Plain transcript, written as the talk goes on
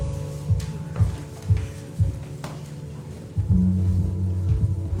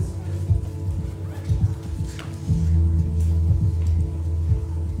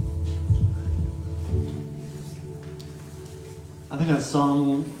That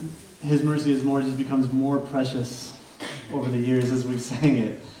song, His Mercy is More, just becomes more precious over the years as we sang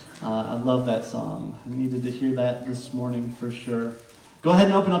it. I love that song. I needed to hear that this morning for sure. Go ahead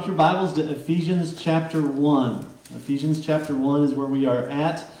and open up your Bibles to Ephesians chapter 1. Ephesians chapter 1 is where we are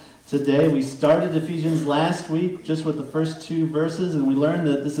at today. We started Ephesians last week just with the first two verses, and we learned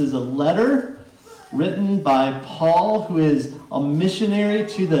that this is a letter written by Paul, who is a missionary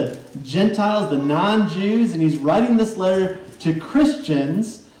to the Gentiles, the non-Jews, and he's writing this letter to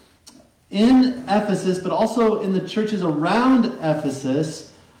Christians in Ephesus, but also in the churches around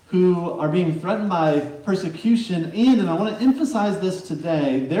Ephesus who are being threatened by persecution. And I want to emphasize this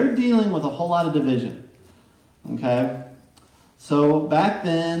today, they're dealing with a whole lot of division. Okay? So back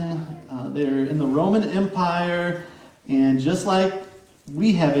then, they're in the Roman Empire, and just like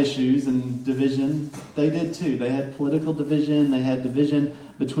we have issues and division, they did too. They had political division, they had division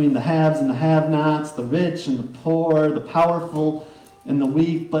between the haves and the have-nots, the rich and the poor, the powerful and the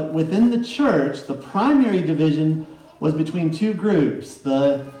weak. But within the church, the primary division was between two groups,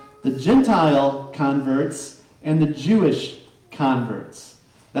 the Gentile converts and the Jewish converts.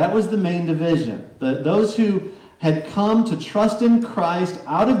 That was the main division. Those who had come to trust in Christ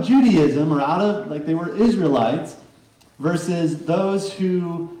out of Judaism, or out of, like they were Israelites, versus those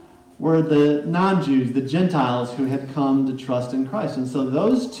who were the non-Jews, the Gentiles, who had come to trust in Christ. And so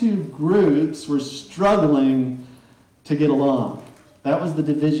those two groups were struggling to get along. That was the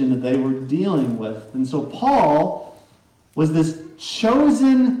division that they were dealing with. And so Paul was this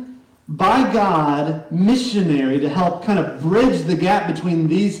chosen by God missionary to help kind of bridge the gap between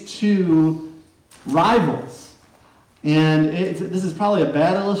these two rivals. And this is probably a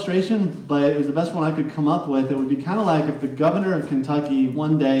bad illustration, but it was the best one I could come up with. It would be kind of like if the governor of Kentucky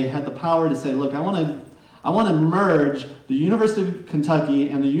one day had the power to say, look, I want to merge the University of Kentucky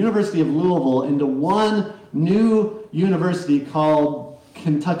and the University of Louisville into one new university called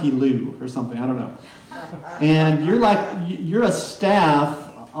Kentucky Lou or something, I don't know. And you're a staff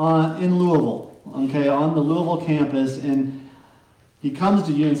in Louisville, okay, on the Louisville campus, and he comes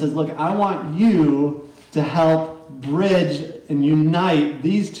to you and says, look, I want you to help bridge and unite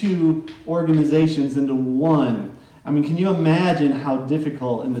these two organizations into one. I mean, can you imagine how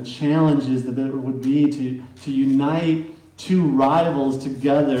difficult and the challenges that it would be to unite two rivals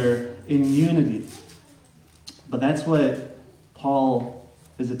together in unity? But that's what Paul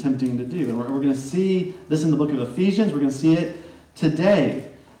is attempting to do. And we're going to see this in the book of Ephesians. We're going to see it today.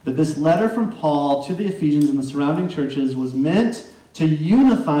 That this letter from Paul to the Ephesians and the surrounding churches was meant to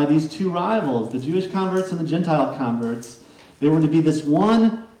unify these two rivals, the Jewish converts and the Gentile converts. They were to be this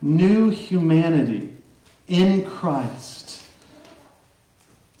one new humanity in Christ.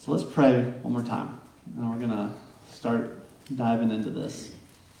 So let's pray one more time, and we're going to start diving into this.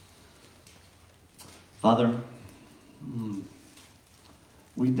 Father,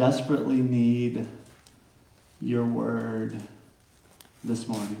 we desperately need your word this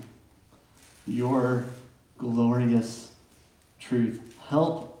morning. Your glorious truth.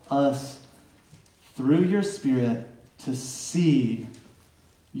 Help us through your Spirit to see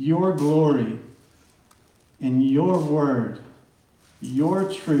your glory in your word,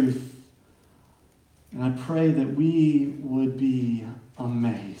 your truth. And I pray that we would be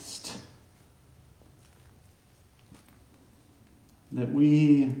amazed. That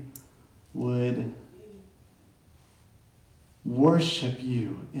we would worship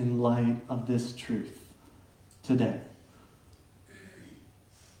you in light of this truth today.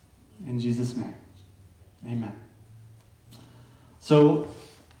 In Jesus' name, amen. So,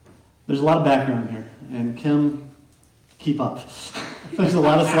 there's a lot of background here, and Kim, keep up. There's a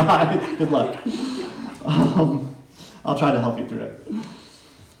lot of slides. Good luck. I'll try to help you through it.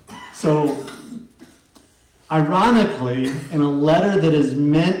 So, ironically, in a letter that is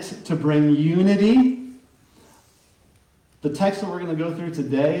meant to bring unity, the text that we're going to go through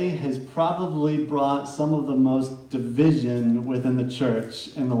today has probably brought some of the most division within the church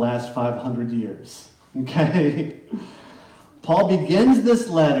in the last 500 years. Okay? Paul begins this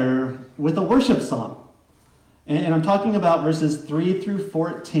letter with a worship song. And I'm talking about verses 3 through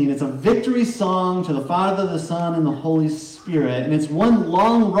 14. It's a victory song to the Father, the Son, and the Holy Spirit. And it's one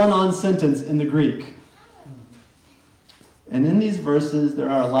long run-on sentence in the Greek. And in these verses, there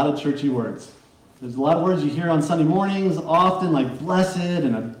are a lot of churchy words. There's a lot of words you hear on Sunday mornings, often like blessed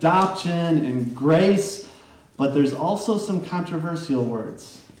and adoption and grace, but there's also some controversial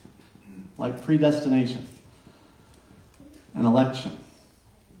words, like predestination and election.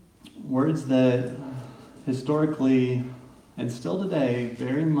 Words that historically and still today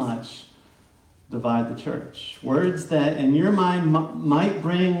very much divide the church. Words that in your mind might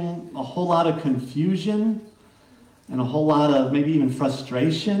bring a whole lot of confusion and a whole lot of maybe even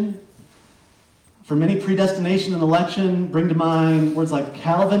frustration. For many, predestination and election bring to mind words like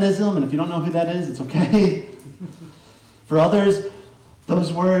Calvinism, and if you don't know who that is, it's okay. For others,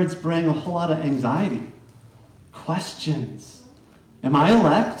 those words bring a whole lot of anxiety, questions. Am I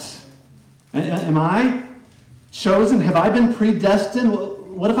elect? Am I chosen? Have I been predestined?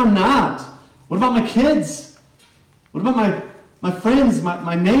 What if I'm not? What about my kids? What about my friends,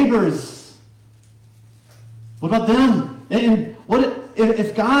 my neighbors? What about them? And what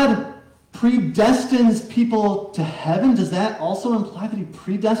if God predestines people to heaven? Does that also imply that he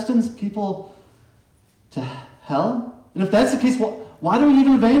predestines people to hell? And if that's the case, why do we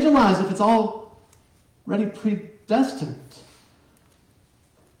even evangelize if it's already predestined?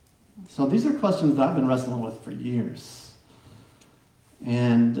 So these are questions that I've been wrestling with for years.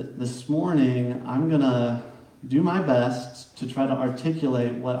 And this morning, I'm going to do my best to try to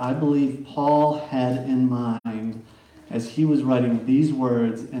articulate what I believe Paul had in mind as he was writing these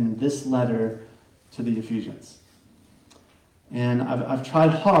words in this letter to the Ephesians. And I've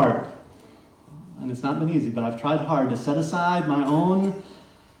tried hard, and it's not been easy, but I've tried hard to set aside my own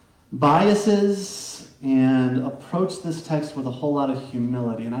biases and approach this text with a whole lot of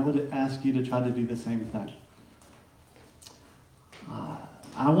humility. And I would ask you to try to do the same thing.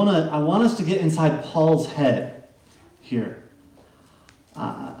 I want us to get inside Paul's head here.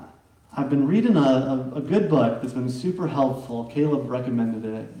 I've been reading a good book that's been super helpful. Caleb recommended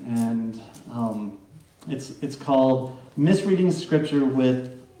it, and it's called Misreading Scripture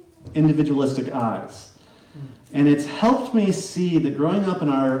with Individualistic Eyes. And it's helped me see that growing up in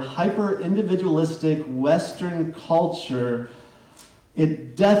our hyper-individualistic Western culture,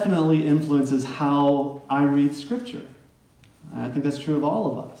 it definitely influences how I read Scripture. I think that's true of all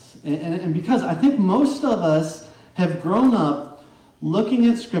of us. And because I think most of us have grown up looking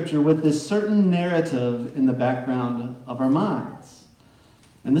at Scripture with this certain narrative in the background of our minds.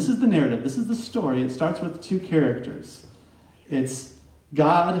 And this is the narrative. This is the story. It starts with two characters. It's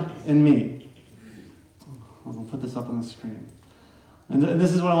God and me. I'm going to put this up on the screen. And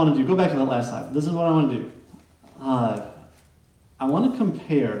this is what I want to do. Go back to that last slide. This is what I want to do. I want to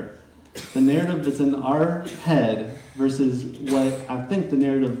compare the narrative that's in our head versus what I think the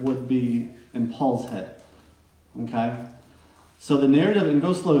narrative would be in Paul's head. Okay? So the narrative, and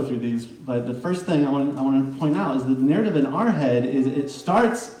go slow through these, but the first thing I want to point out is that the narrative in our head is it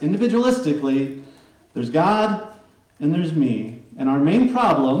starts individualistically. There's God and there's me. And our main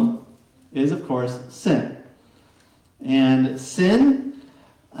problem is, of course, sin. And sin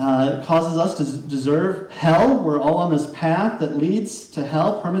causes us to deserve hell. We're all on this path that leads to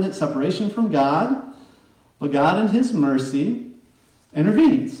hell, permanent separation from God. But God, in his mercy,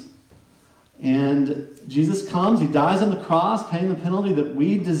 intervenes. And Jesus comes, he dies on the cross, paying the penalty that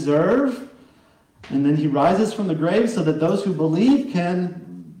we deserve. And then he rises from the grave so that those who believe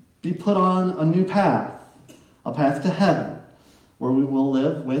can be put on a new path, a path to heaven, where we will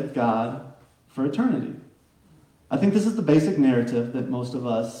live with God for eternity. I think this is the basic narrative that most of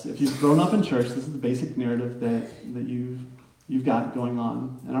us, if you've grown up in church, this is the basic narrative that you've got going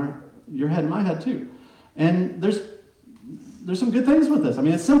on in your head and my head too. And there's some good things with this. I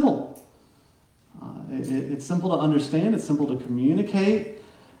mean, it's simple. It's simple to understand. It's simple to communicate.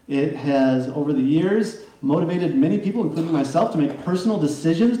 It has, over the years, motivated many people, including myself, to make personal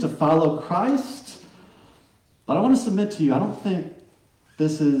decisions to follow Christ. But I want to submit to you, I don't think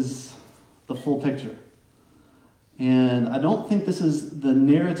this is the full picture. And I don't think this is the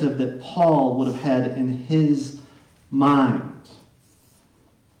narrative that Paul would have had in his mind.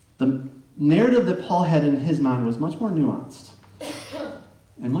 The narrative that Paul had in his mind was much more nuanced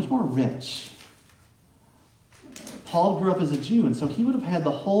and much more rich. Paul grew up as a Jew, and so he would have had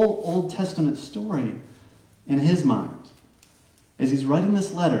the whole Old Testament story in his mind as he's writing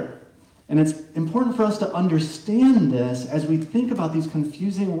this letter. And it's important for us to understand this as we think about these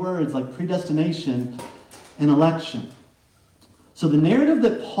confusing words like predestination and election. So the narrative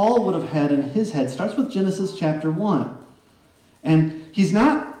that Paul would have had in his head starts with Genesis chapter 1. And he's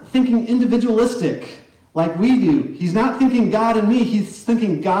not thinking individualistic like we do. He's not thinking God and me. He's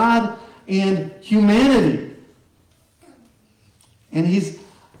thinking God and humanity. And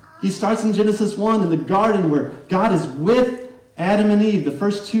he starts in Genesis 1 in the garden where God is with Adam and Eve, the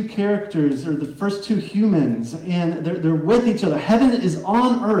first two characters, or the first two humans, and they're with each other. Heaven is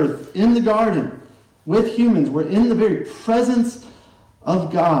on earth in the garden with humans. We're in the very presence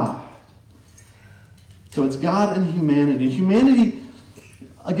of God. So it's God and humanity. Humanity,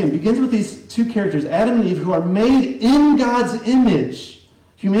 again, begins with these two characters, Adam and Eve, who are made in God's image.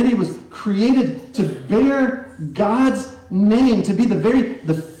 Humanity was created to bear God's name to be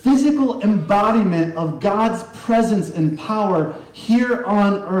the physical embodiment of God's presence and power here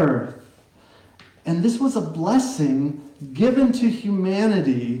on earth. And this was a blessing given to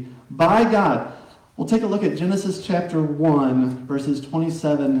humanity by God. We'll take a look at Genesis chapter 1, verses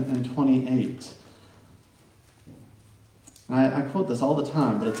 27 and 28. I quote this all the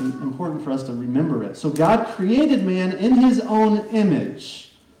time, but it's important for us to remember it. So God created man in his own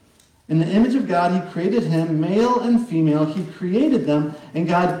image. In the image of God, he created him, male and female. He created them, and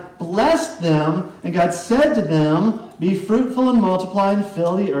God blessed them, and God said to them, be fruitful and multiply and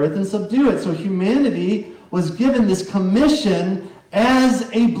fill the earth and subdue it. So humanity was given this commission as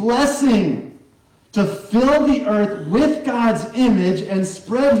a blessing to fill the earth with God's image and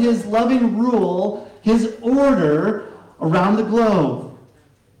spread his loving rule, his order, around the globe.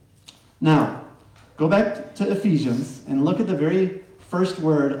 Now, go back to Ephesians and look at the very first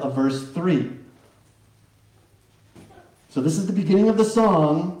word of verse 3. So this is the beginning of the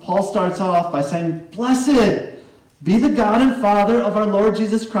song. Paul starts off by saying, blessed be the God and Father of our Lord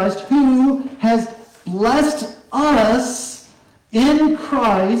Jesus Christ, who has blessed us in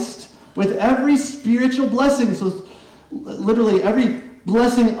Christ with every spiritual blessing. So literally every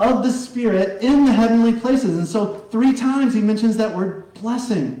blessing of the Spirit in the heavenly places. And so 3 times he mentions that word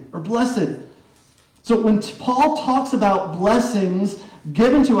blessing or blessed. So when Paul talks about blessings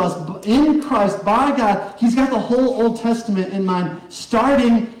given to us in Christ by God, he's got the whole Old Testament in mind,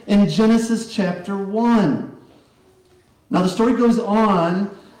 starting in Genesis chapter 1. Now the story goes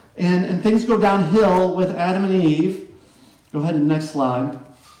on, and things go downhill with Adam and Eve. Go ahead to the next slide.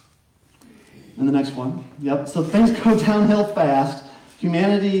 And the next one. Yep. So things go downhill fast.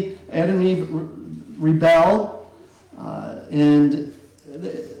 Humanity, Adam and Eve rebel, and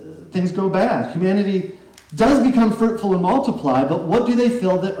things go bad. Humanity does become fruitful and multiply, but what do they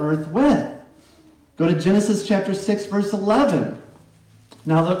fill the earth with? Go to Genesis chapter 6, verse 11.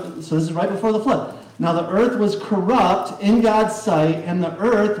 So this is right before the flood. Now the earth was corrupt in God's sight, and the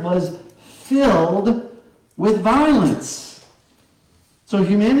earth was filled with violence. So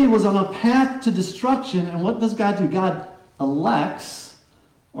humanity was on a path to destruction, and what does God do? God elects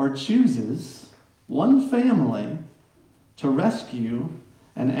or chooses one family to rescue,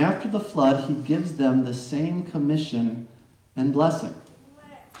 and after the flood, he gives them the same commission and blessing.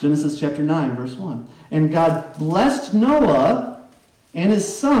 Genesis chapter 9, verse 1. And God blessed Noah and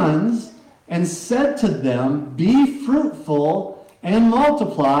his sons and said to them, be fruitful and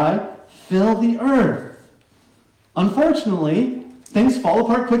multiply, fill the earth. Unfortunately, things fall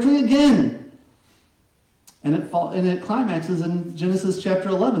apart quickly again. And it climaxes in Genesis chapter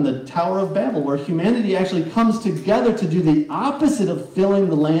 11, the Tower of Babel, where humanity actually comes together to do the opposite of filling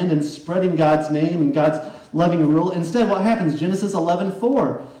the land and spreading God's name and God's loving rule. Instead, what happens? Genesis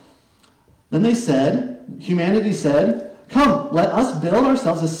 11:4. Then humanity said, come, let us build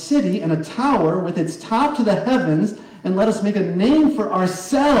ourselves a city and a tower with its top to the heavens, and let us make a name for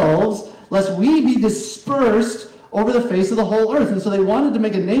ourselves, lest we be dispersed over the face of the whole earth. And so they wanted to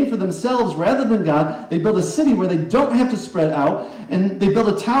make a name for themselves rather than God. They build a city where they don't have to spread out, and they build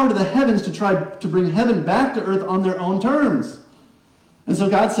a tower to the heavens to try to bring heaven back to earth on their own terms. And so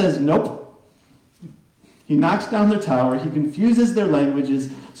God says, nope. He knocks down their tower. He confuses their languages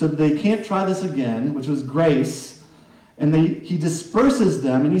so that they can't try this again, which was grace. And he disperses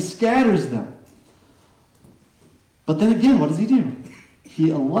them and he scatters them. But then again, what does he do?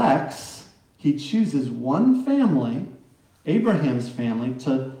 He chooses one family, Abraham's family,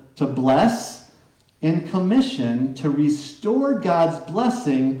 to bless and commission to restore God's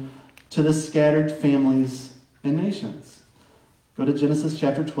blessing to the scattered families and nations. Go to Genesis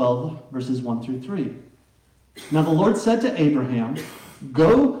chapter 12, verses 1 through 3. Now the Lord said to Abraham,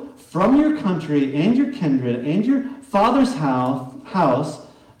 go from your country and your kindred and your father's house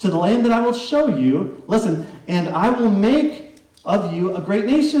to the land that I will show you. Listen, and I will make of you a great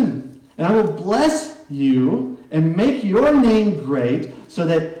nation. And I will bless you and make your name great, so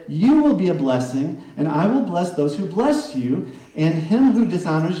that you will be a blessing, and I will bless those who bless you, and him who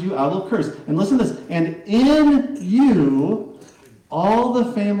dishonors you I will curse. And listen to this. And in you all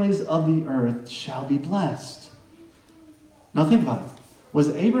the families of the earth shall be blessed. Now think about it. Was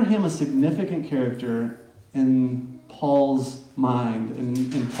Abraham a significant character in Paul's mind,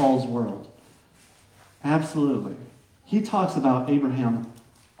 in Paul's world? Absolutely. He talks about Abraham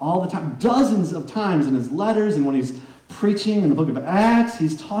all the time, dozens of times in his letters, and when he's preaching in the book of Acts,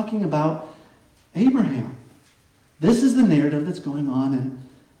 he's talking about Abraham. This is the narrative that's going on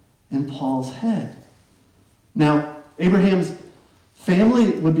in Paul's head. Now, Abraham's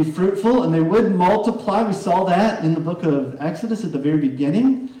family would be fruitful and they would multiply. We saw that in the book of Exodus at the very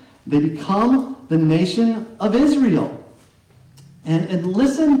beginning. They become the nation of Israel. And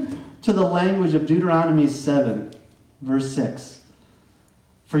listen to the language of Deuteronomy 7, verse 6.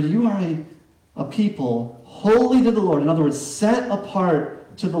 For you are a people holy to the Lord. In other words, set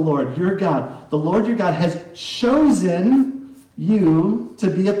apart to the Lord, your God. The Lord your God has chosen you to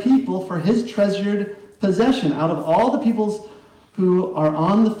be a people for his treasured possession out of all the peoples who are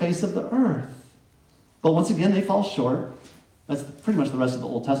on the face of the earth. But once again, they fall short. That's pretty much the rest of the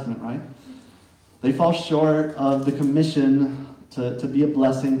Old Testament, right? They fall short of the commission to be a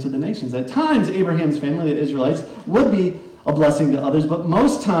blessing to the nations. At times, Abraham's family, the Israelites, would be a blessing to others, but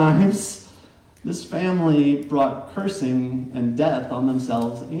most times, this family brought cursing and death on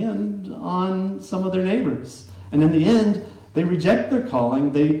themselves and on some of their neighbors. And in the end, they reject their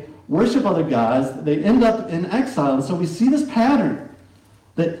calling, they worship other gods, they end up in exile. And so we see this pattern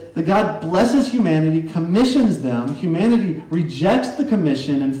that God blesses humanity, commissions them, humanity rejects the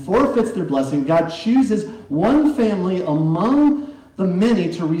commission and forfeits their blessing. God chooses one family among the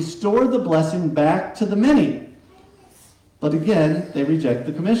many to restore the blessing back to the many. But again, they reject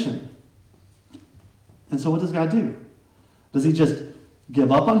the commission. And so what does God do? Does he just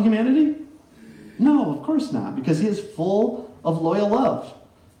give up on humanity? No, of course not, because he is full of loyal love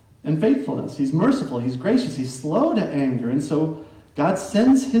and faithfulness. He's merciful, he's gracious, he's slow to anger. And so God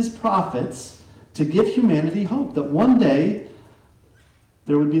sends his prophets to give humanity hope that one day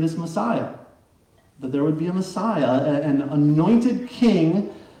there would be this Messiah, that there would be a Messiah, an anointed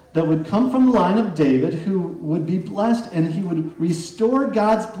king that would come from the line of David who would be blessed and he would restore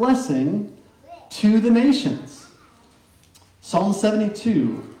God's blessing to the nations. Psalm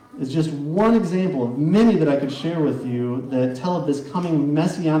 72 is just one example of many that I could share with you that tell of this coming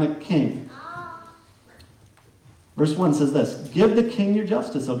messianic king. Verse 1 says this, "Give the king your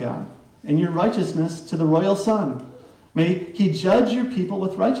justice, O God, and your righteousness to the royal son. May he judge your people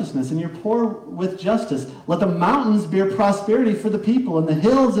with righteousness and your poor with justice. Let the mountains bear prosperity for the people and the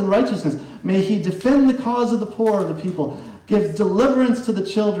hills in righteousness. May he defend the cause of the poor of the people. Give deliverance to the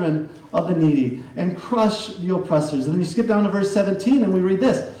children of the needy and crush the oppressors." And then you skip down to verse 17 and we read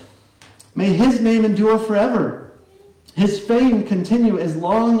this. "May his name endure forever. His fame continue as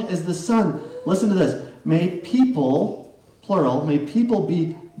long as the sun." Listen to this. "May people," plural, "may people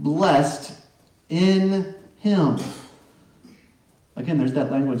be blessed in him." Again, there's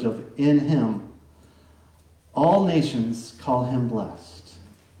that language of in him. "All nations call him blessed."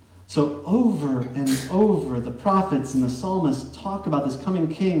 So over and over, the prophets and the psalmists talk about this coming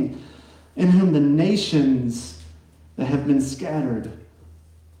king in whom the nations that have been scattered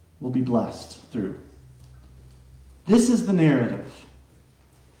will be blessed through. This is the narrative,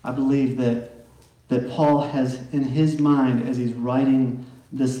 I believe, that Paul has in his mind as he's writing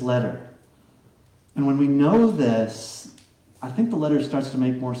this letter. And when we know this, I think the letter starts to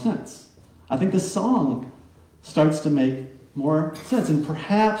make more sense. I think the song starts to make more sense. And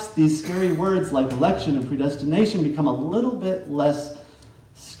perhaps these scary words like election and predestination become a little bit less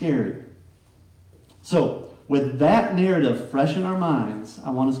scary. So, with that narrative fresh in our minds, I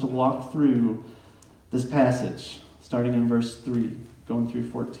want us to walk through this passage, starting in verse 3, going through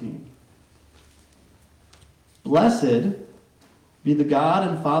 14. "Blessed be the God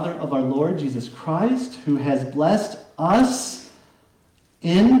and Father of our Lord Jesus Christ, who has blessed us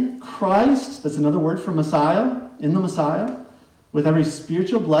in Christ," that's another word for Messiah, in the Messiah, "with every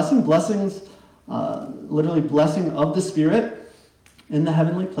spiritual blessing," blessings, literally blessing of the Spirit, "in the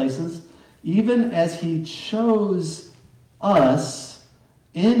heavenly places, even as he chose us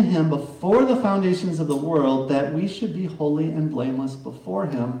in him before the foundations of the world, that we should be holy and blameless before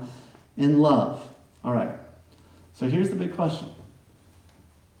him in love." All right. So here's the big question.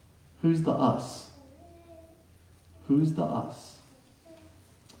 Who's the us? Who's the us?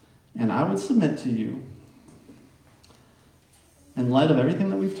 And I would submit to you, in light of everything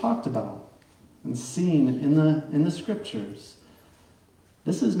that we've talked about and seen in the scriptures,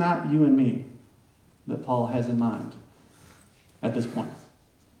 this is not you and me that Paul has in mind at this point.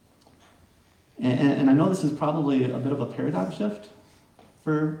 And I know this is probably a bit of a paradigm shift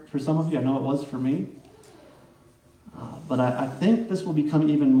for some of you. I know it was for me. But I think this will become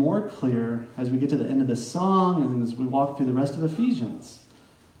even more clear as we get to the end of this song and as we walk through the rest of Ephesians.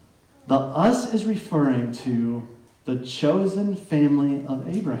 The us is referring to the chosen family of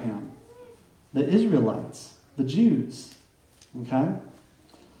Abraham, the Israelites, the Jews. Okay?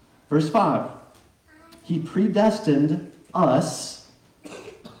 Verse 5. "He predestined us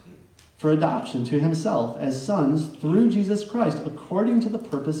for adoption to himself as sons through Jesus Christ, according to the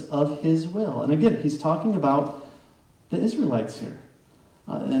purpose of his will." And again, he's talking about the Israelites here.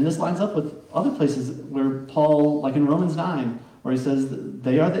 And this lines up with other places where Paul, like in Romans 9, where he says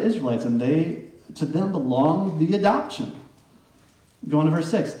they are the Israelites and to them belong the adoption. Go on to verse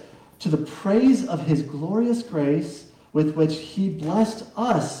 6. To the praise of his glorious grace with which he blessed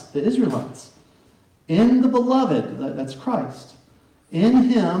us, the Israelites, in the beloved, that's Christ. In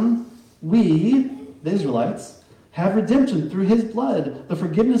him we, the Israelites, have redemption through his blood, the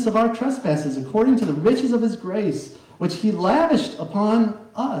forgiveness of our trespasses, according to the riches of his grace, which he lavished upon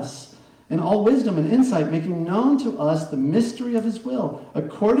us in all wisdom and insight, making known to us the mystery of his will,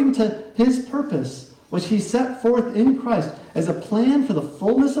 according to his purpose, which he set forth in Christ as a plan for the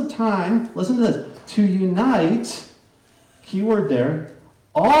fullness of time, listen to this, to unite, key word there,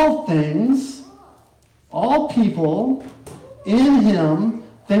 all things, all people in him,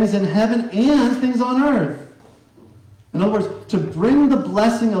 things in heaven and things on earth. In other words, to bring the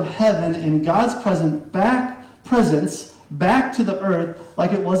blessing of heaven and God's presence back to the earth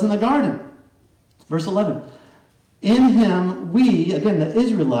like it was in the garden. Verse 11. In him we, again the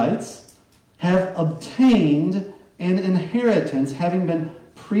Israelites, have obtained an inheritance, having been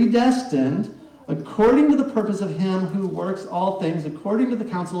predestined according to the purpose of him who works all things according to the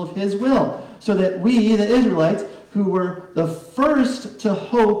counsel of his will, so that we, the Israelites, who were the first to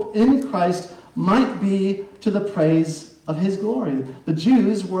hope in Christ, might be to the praise of his glory. The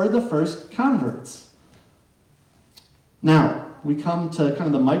Jews were the first converts. Now, we come to kind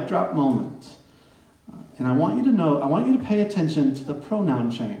of the mic drop moment. And I want you to pay attention to the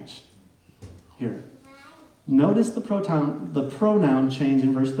pronoun change here. Notice the pronoun change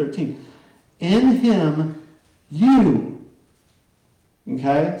in verse 13. In him, you.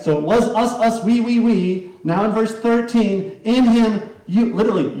 Okay? So it was us, we. Now in verse 13, in him, you,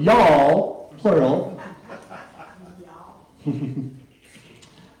 literally, y'all, plural.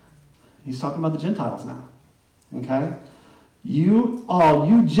 He's talking about the Gentiles now. Okay? You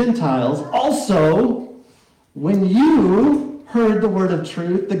Gentiles, also, when you heard the word of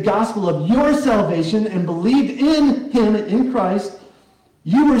truth, the gospel of your salvation, and believed in him, in Christ,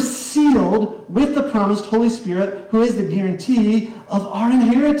 you were sealed with the promised Holy Spirit, who is the guarantee of our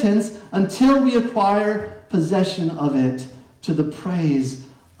inheritance until we acquire possession of it to the praise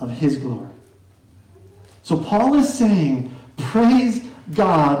of his glory. So Paul is saying, praise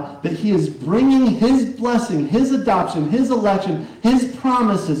God that he is bringing his blessing, his adoption, his election, his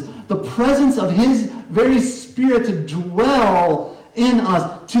promises, the presence of his very Spirit to dwell in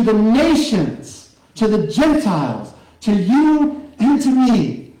us, to the nations, to the Gentiles, to you and to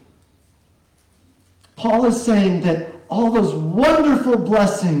me. Paul is saying that all those wonderful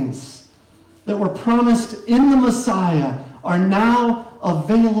blessings that were promised in the Messiah are now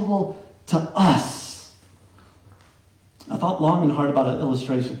available to us. I thought long and hard about an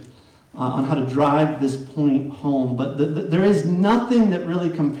illustration on how to drive this point home, but there is nothing that really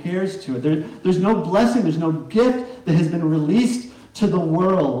compares to it. There's no blessing, there's no gift that has been released to the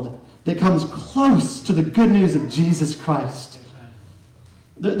world that comes close to the good news of Jesus Christ.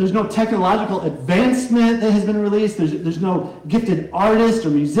 There's no technological advancement that has been released. There's no gifted artist or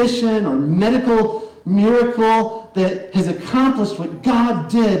musician or medical miracle that has accomplished what God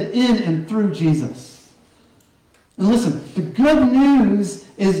did in and through Jesus. And listen, the good news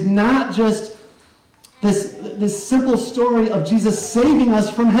is not just this simple story of Jesus saving us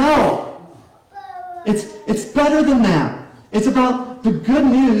from hell. It's better than that. It's about the good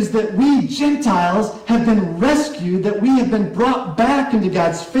news that we Gentiles have been rescued, that we have been brought back into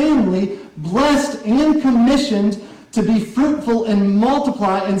God's family, blessed and commissioned to be fruitful and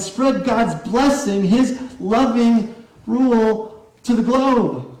multiply and spread God's blessing, his loving rule to the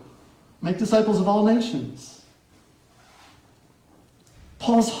globe. Make disciples of all nations.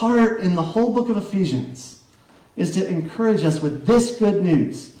 Paul's heart in the whole book of Ephesians is to encourage us with this good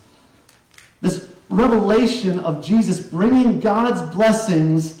news. This revelation of Jesus bringing God's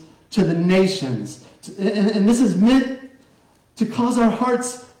blessings to the nations. And this is meant to cause our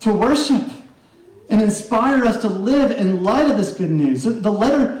hearts to worship and inspire us to live in light of this good news. So the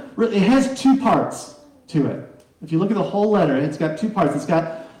letter, it has two parts to it. If you look at the whole letter, it's got two parts. It's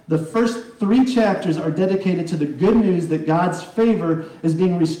got the first 3 chapters are dedicated to the good news that God's favor is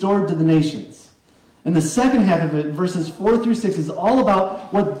being restored to the nations. And the second half of it, verses 4 through 6, is all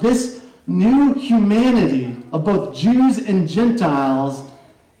about what this new humanity of both Jews and Gentiles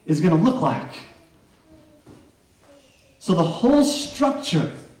is going to look like. So the whole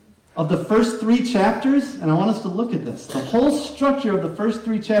structure of the first 3 chapters, and I want us to look at this, the whole structure of the first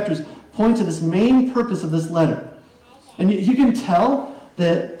 3 chapters point to this main purpose of this letter. And you can tell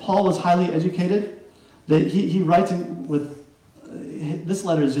that Paul was highly educated, that he writes with, this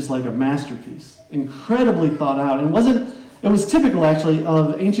letter is just like a masterpiece, incredibly thought out. And it was typical actually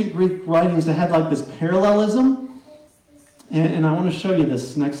of ancient Greek writings to have like this parallelism. And I want to show you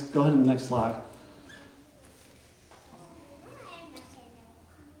this next, go ahead to the next slide.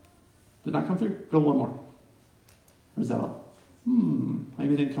 Did not come through? Go one more. Or is that all?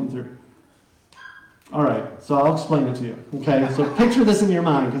 Maybe it didn't come through. All right, so I'll explain it to you. Okay, so picture this in your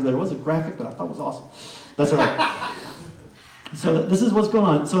mind, because there was a graphic that I thought was awesome. That's all right. So this is what's going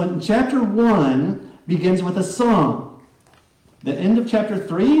on. So in chapter 1 begins with a song. The end of chapter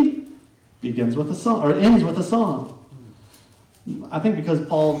 3 begins with a song, or ends with a song. I think because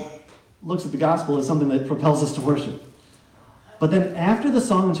Paul looks at the gospel as something that propels us to worship. But then after the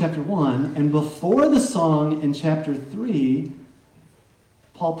song in chapter 1 and before the song in chapter 3,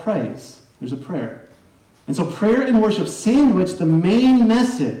 Paul prays. There's a prayer. And so prayer and worship sandwich the main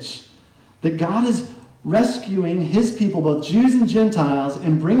message that God is rescuing his people, both Jews and Gentiles,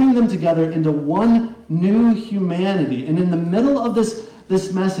 and bringing them together into one new humanity. And in the middle of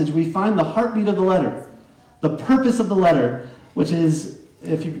this message, we find the heartbeat of the letter, the purpose of the letter, which is,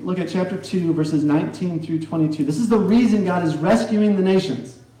 if you look at chapter 2, verses 19 through 22, this is the reason God is rescuing the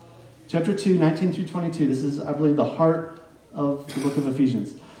nations. Chapter 2, 19 through 22, this is, I believe, the heart of the book of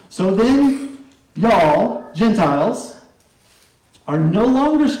Ephesians. So then, y'all, Gentiles, are no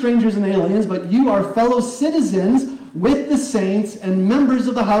longer strangers and aliens, but you are fellow citizens with the saints and members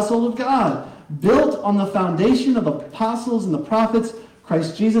of the household of God, built on the foundation of apostles and the prophets,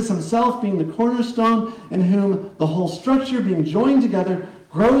 Christ Jesus himself being the cornerstone, in whom the whole structure being joined together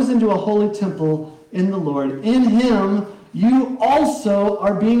grows into a holy temple in the Lord. In him you also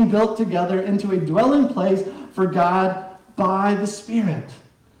are being built together into a dwelling place for God by the Spirit.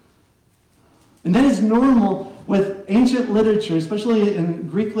 And that is normal with ancient literature, especially in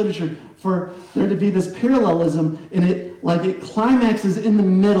Greek literature, for there to be this parallelism, and it climaxes in the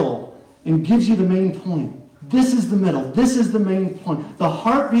middle and gives you the main point. This is the middle. This is the main point. The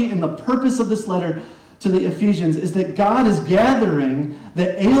heartbeat and the purpose of this letter to the Ephesians is that God is gathering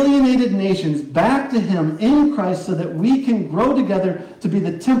the alienated nations back to him in Christ so that we can grow together to be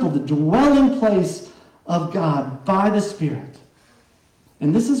the temple, the dwelling place of God by the Spirit.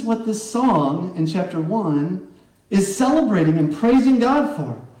 And this is what this song in chapter 1 is celebrating and praising God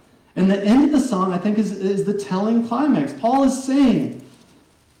for. And the end of the song, I think, is the telling climax. Paul is saying,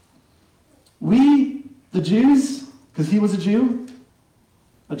 we, the Jews, because he was a Jew,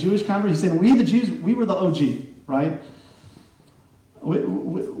 a Jewish convert, he's saying, we, the Jews, we were the OG, right?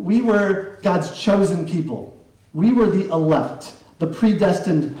 We were God's chosen people. We were the elect. The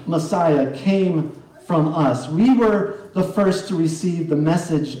predestined Messiah came from us. We were the first to receive the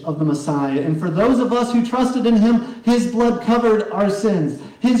message of the Messiah. And for those of us who trusted in him, his blood covered our sins.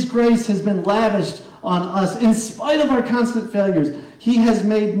 His grace has been lavished on us. In spite of our constant failures, he has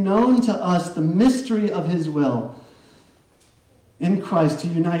made known to us the mystery of his will in Christ to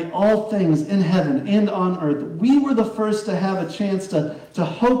unite all things in heaven and on earth. We were the first to have a chance to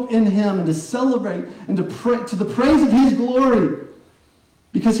hope in him and to celebrate and to pray to the praise of his glory,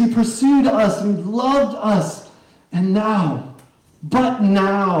 because he pursued us and loved us. And now, but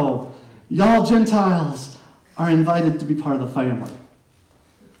now, y'all Gentiles are invited to be part of the family.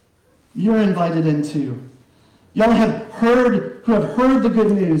 You're invited in too. Y'all who have heard the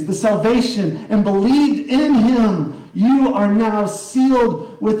good news, the salvation, and believed in him, you are now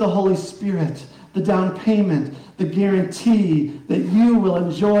sealed with the Holy Spirit, the down payment, the guarantee that you will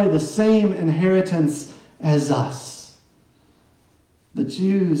enjoy the same inheritance as us. The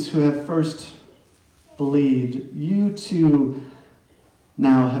Jews who have first believed, you too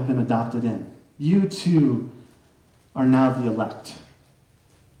now have been adopted in. You too are now the elect.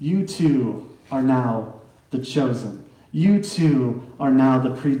 You too are now the chosen. You too are now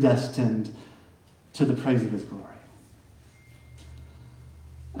the predestined to the praise of his glory.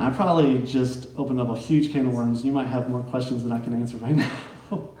 I probably just opened up a huge can of worms. You might have more questions than I can answer right now.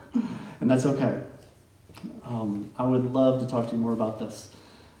 And that's okay. I would love to talk to you more about this.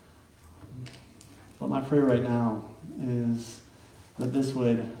 But my prayer right now is that this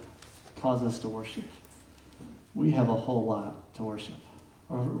would cause us to worship. We have a whole lot to worship,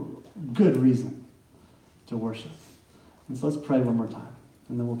 or good reason to worship. And so let's pray one more time,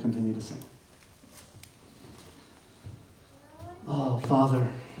 and then we'll continue to sing. Oh, Father,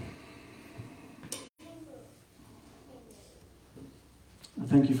 I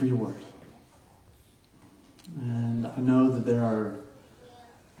thank you for your word. And I know that there are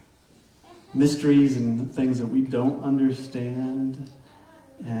mysteries and things that we don't understand.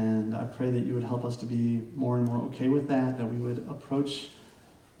 And I pray that you would help us to be more and more okay with that we would approach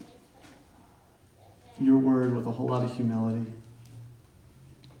your word with a whole lot of humility.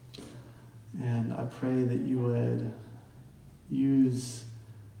 And I pray that you would use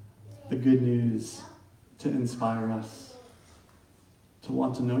the good news to inspire us, to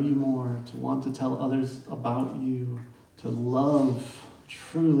want to know you more, to want to tell others about you, to love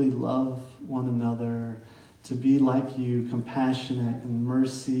truly love one another, to be like you, compassionate and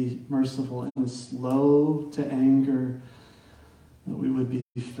merciful and slow to anger, that we would be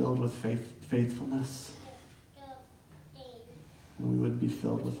filled with faithfulness, and we would be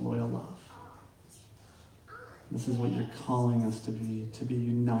filled with loyal love. This is what you're calling us to be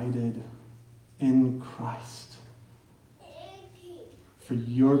united in Christ for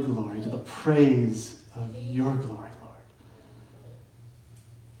your glory, to the praise of your glory, Lord.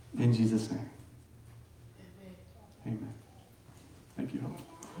 In Jesus' name. Amen. Thank you.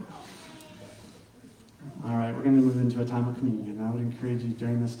 All right, we're going to move into a time of communion. I would encourage you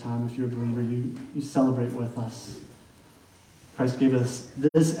during this time, if you're a believer, you celebrate with us. Christ gave us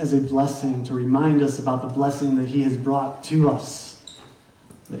this as a blessing to remind us about the blessing that he has brought to us,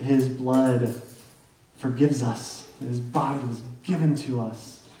 that his blood forgives us, that his body was given to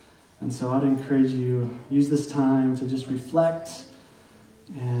us. And so I'd encourage you, use this time to just reflect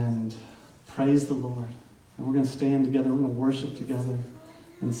and praise the Lord. And we're going to stand together, we're going to worship together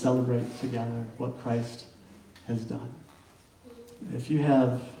and celebrate together what Christ has done. If you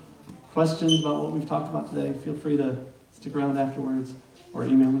have questions about what we've talked about today, feel free to stick around afterwards or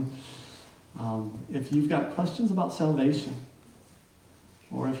email me. If you've got questions about salvation,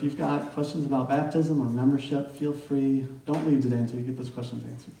 or if you've got questions about baptism or membership, feel free. Don't leave today until you get those questions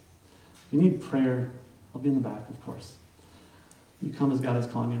answered. If you need prayer, I'll be in the back, of course. You come as God is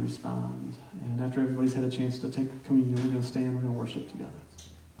calling you to respond. And after everybody's had a chance to take communion, we're going to stand and we're going to worship together.